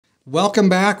Welcome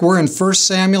back. We're in 1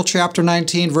 Samuel chapter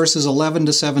 19, verses 11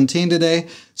 to 17 today.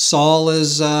 Saul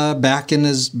is back in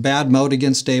his bad mode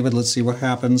against David. Let's see what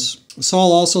happens.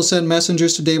 Saul also sent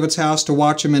messengers to David's house to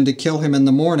watch him and to kill him in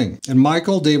the morning. And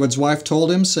Michal, David's wife,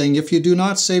 told him, saying, "If you do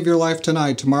not save your life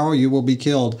tonight, tomorrow you will be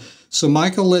killed." So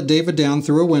Michal let David down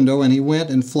through a window, and he went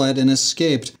and fled and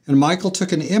escaped. And Michal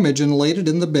took an image and laid it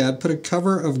in the bed, put a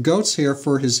cover of goat's hair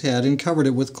for his head, and covered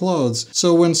it with clothes.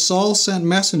 So when Saul sent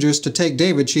messengers to take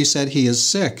David, she said, "He is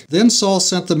sick." Then Saul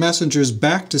sent the messengers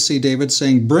back to see David,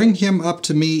 saying, "Bring him up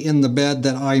to me in the bed,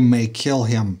 that I may kill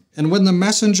him." And when the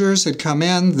messengers had come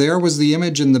in, there was the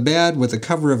image in the bed, with a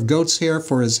cover of goat's hair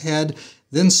for his head.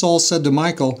 Then Saul said to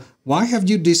Michal, "Why have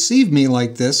you deceived me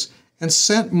like this, and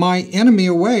sent my enemy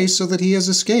away so that he has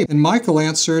escaped?" And Michal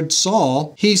answered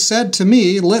Saul, "He said to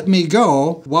me, 'Let me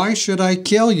go. Why should I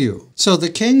kill you?'" So the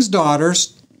king's daughter,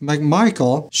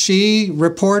 Michal, she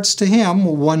reports to him,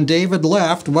 when David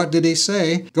left, what did he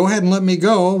say? "Go ahead and let me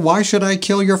go. Why should I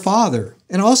kill your father?"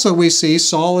 And also we see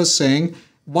Saul is saying,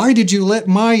 "Why did you let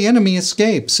my enemy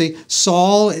escape?" See,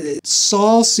 Saul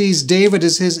sees David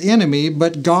as his enemy,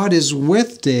 but God is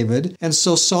with David, and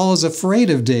so Saul is afraid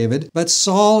of David. But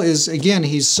Saul is, again,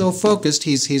 he's so focused,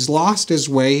 he's lost his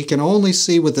way. He can only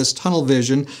see with this tunnel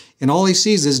vision, and all he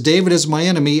sees is, David is my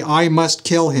enemy, I must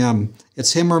kill him.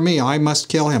 It's him or me, I must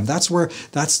kill him. That's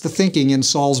the thinking in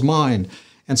Saul's mind.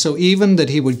 And so even that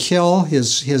he would kill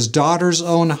his daughter's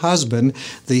own husband,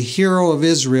 the hero of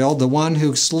Israel, the one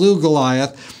who slew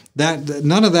Goliath, that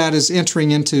none of that is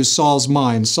entering into Saul's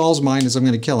mind. Saul's mind is, I'm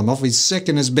going to kill him. If he's sick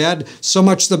in his bed, so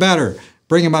much the better.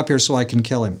 Bring him up here so I can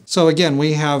kill him. So again,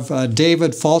 we have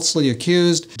David falsely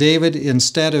accused. David,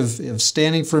 instead of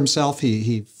standing for himself,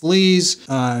 he flees.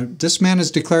 This man has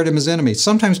declared him his enemy.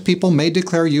 Sometimes people may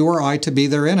declare you or I to be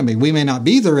their enemy. We may not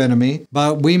be their enemy,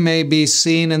 but we may be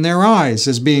seen in their eyes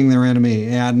as being their enemy.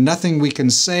 And nothing we can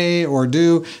say or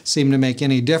do seem to make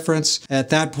any difference. At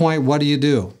that point, what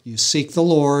do? You seek the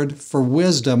Lord for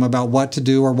wisdom about what to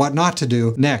do or what not to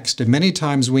do next. And many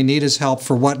times we need his help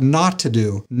for what not to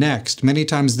do next. Many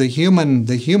times the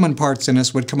human parts in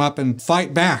us would come up and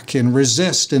fight back and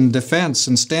resist in defense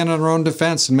and stand on our own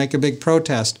defense and make a big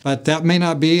protest. But that may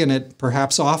not be, and it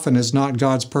perhaps often is not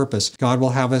God's purpose. God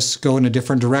will have us go in a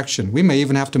different direction. We may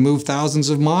even have to move thousands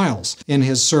of miles in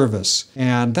his service.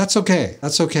 And that's okay.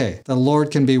 That's okay. The Lord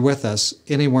can be with us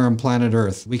anywhere on planet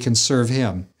Earth. We can serve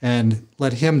him and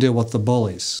let him deal with the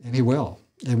bullies. And he will.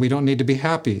 And we don't need to be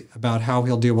happy about how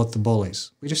he'll deal with the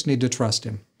bullies. We just need to trust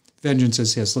him. Vengeance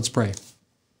is his. Let's pray.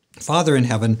 Father in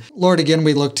heaven, Lord, again,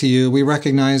 we look to you. We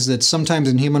recognize that sometimes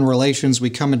in human relations, we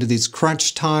come into these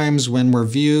crunch times when we're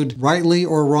viewed rightly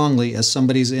or wrongly as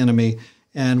somebody's enemy,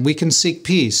 and we can seek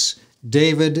peace.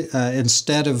 David,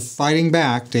 instead of fighting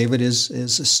back, David is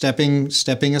stepping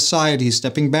aside. He's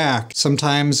stepping back.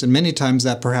 Sometimes, and many times,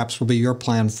 that perhaps will be your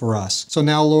plan for us. So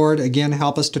now, Lord, again,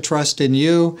 help us to trust in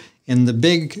you. In the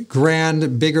big,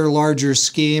 grand, bigger, larger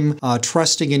scheme,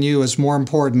 trusting in you is more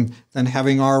important than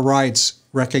having our rights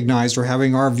recognized or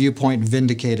having our viewpoint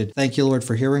vindicated. Thank you, Lord,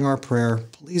 for hearing our prayer.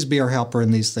 Please be our helper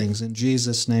in these things. In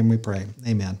Jesus' name we pray.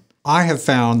 Amen. I have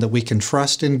found that we can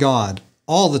trust in God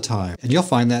all the time, and you'll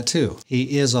find that too.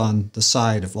 He is on the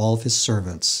side of all of his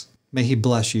servants. May he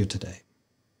bless you today.